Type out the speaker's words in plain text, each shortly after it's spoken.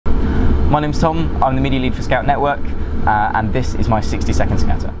My name's Tom, I'm the media lead for Scout Network, and this is my 60-second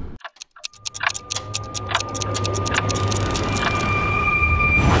Scouter.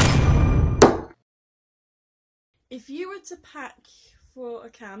 If you were to pack for a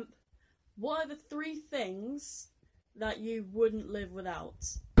camp, what are the 3 things that you wouldn't live without?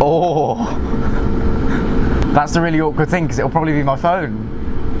 Oh, that's the really awkward thing because it'll probably be my phone.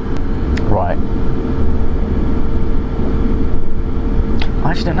 Right. I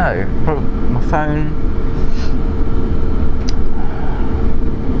actually don't know. Probably my phone.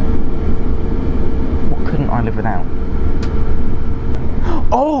 What couldn't I live without?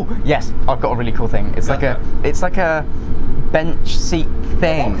 Oh yes, I've got a really cool thing. It's like a bench seat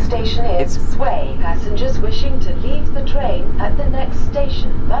thing. The next station is Sway. Passengers wishing to leave the train at the next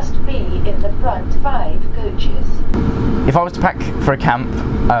station must be in the front 5 coaches. If I was to pack for a camp,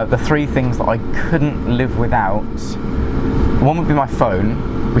 the 3 things that I couldn't live without, one would be my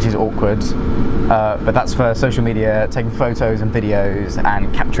phone, which is awkward, but that's for social media, taking photos and videos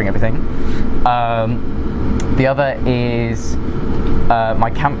and capturing everything. The other is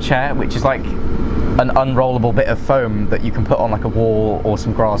my camp chair, which is like an unrollable bit of foam that you can put on like a wall or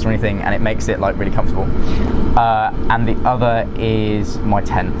some grass or anything, and it makes it like really comfortable. And the other is my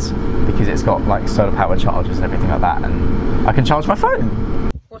tent, because it's got like solar power chargers and everything like that, and I can charge my phone.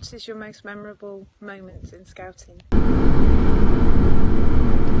 What is your most memorable moment in scouting?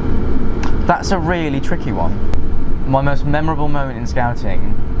 That's a really tricky one. My most memorable moment in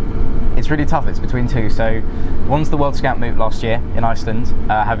scouting, it's really tough, it's between 2. So one's the World Scout Moot last year in Iceland.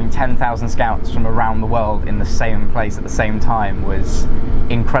 Having 10,000 scouts from around the world in the same place at the same time was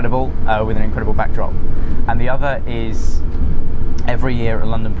incredible, with an incredible backdrop. And the other is every year at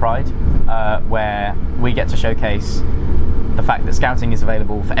London Pride, where we get to showcase the fact that scouting is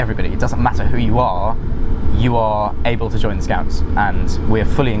available for everybody. It doesn't matter who you are able to join the Scouts, and we're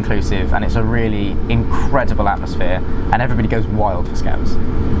fully inclusive, and it's a really incredible atmosphere, and everybody goes wild for Scouts.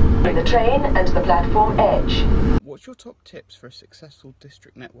 In the train and the platform edge. What's your top tips for a successful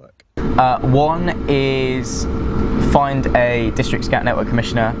district network? One is find a district Scout Network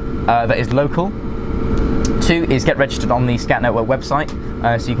commissioner that is local. 2 is get registered on the Scout Network website,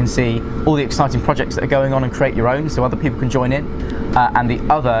 so you can see all the exciting projects that are going on and create your own so other people can join in. And the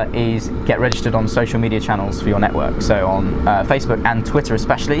other is get registered on social media channels for your network, so on Facebook and Twitter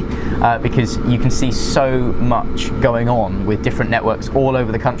especially, because you can see so much going on with different networks all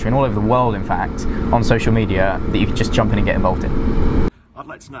over the country and all over the world, in fact, on social media, that you can just jump in and get involved in. I'd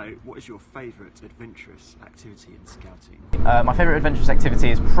like to know, what is your favourite adventurous activity in scouting? My favourite adventurous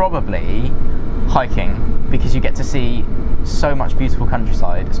activity is probably hiking, because you get to see so much beautiful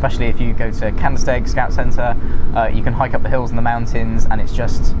countryside, especially if you go to Candlesteg Scout Centre. You can hike up the hills and the mountains, and it's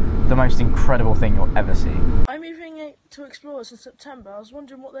just the most incredible thing you'll ever see. I'm moving to Explorers in September. I was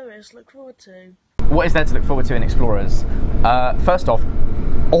wondering what there is to look forward to. What is there to look forward to in Explorers? First off,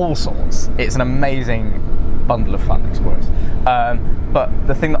 all sorts. It's an amazing bundle of fun, Explorers. But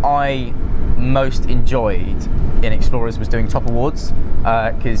the thing that I most enjoyed in Explorers was doing top awards,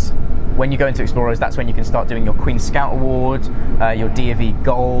 because when you go into Explorers, that's when you can start doing your Queen Scout Award, your DFE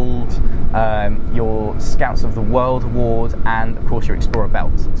Gold, your Scouts of the World Award, and of course your Explorer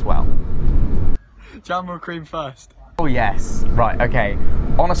Belt as well. Jam or cream first? Oh yes, right, okay.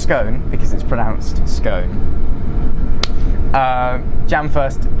 On a scone, because it's pronounced scone. Jam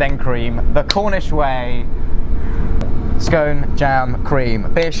first, then cream, the Cornish way. Scone, jam,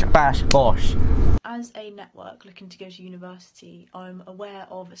 cream, bish, bash, bosh. As a network looking to go to university, I'm aware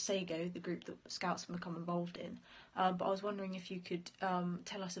of SAGO, the group that Scouts have become involved in, but I was wondering if you could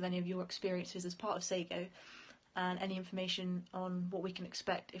tell us of any of your experiences as part of SAGO, and any information on what we can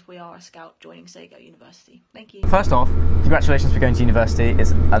expect if we are a Scout joining SAGO University. Thank you. First off, congratulations for going to university.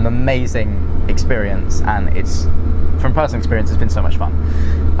 It's an amazing experience, and it's, from personal experience, it's been so much fun.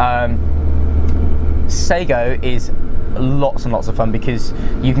 SAGO is lots and lots of fun, because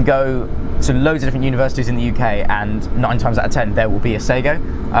you can go to loads of different universities in the UK, and 9 times out of 10 there will be a SAGO.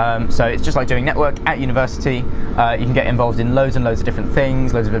 So it's just like doing network at university. You can get involved in loads and loads of different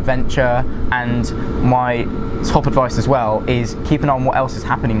things, loads of adventure, and my top advice as well is keep an eye on what else is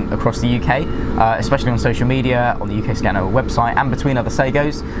happening across the UK, especially on social media, on the UK Scout Network website, and between other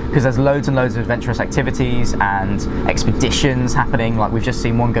SAGOs, because there's loads and loads of adventurous activities and expeditions happening. Like we've just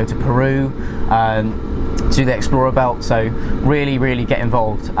seen one go to Peru, to the Explorer Belt, so really, really get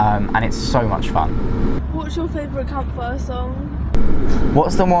involved, and it's so much fun. What's your favourite campfire song?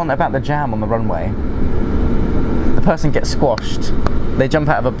 What's the one about the jam on the runway? The person gets squashed. They jump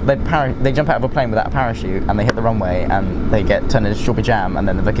out of a plane without a parachute, and they hit the runway, and they get turned into strawberry jam, and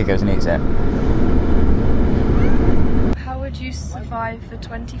then the vicar goes and eats it. How would you survive survive for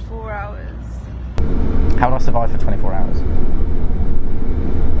 24 hours? How would I survive for 24 hours?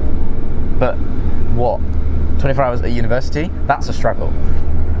 But what? 24 hours at university? That's a struggle.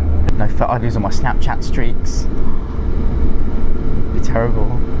 No, I'd lose all my Snapchat streaks. It'd be terrible.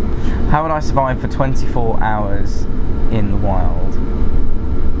 How would I survive for 24 hours in the wild?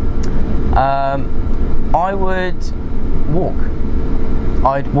 I would walk.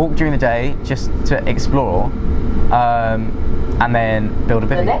 I'd walk during the day just to explore, and then build a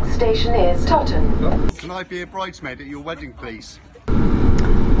bivvy. The next station is Totton. Can I be a bridesmaid at your wedding, please?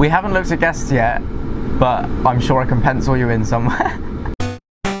 We haven't looked at guests yet, but I'm sure I can pencil you in somewhere.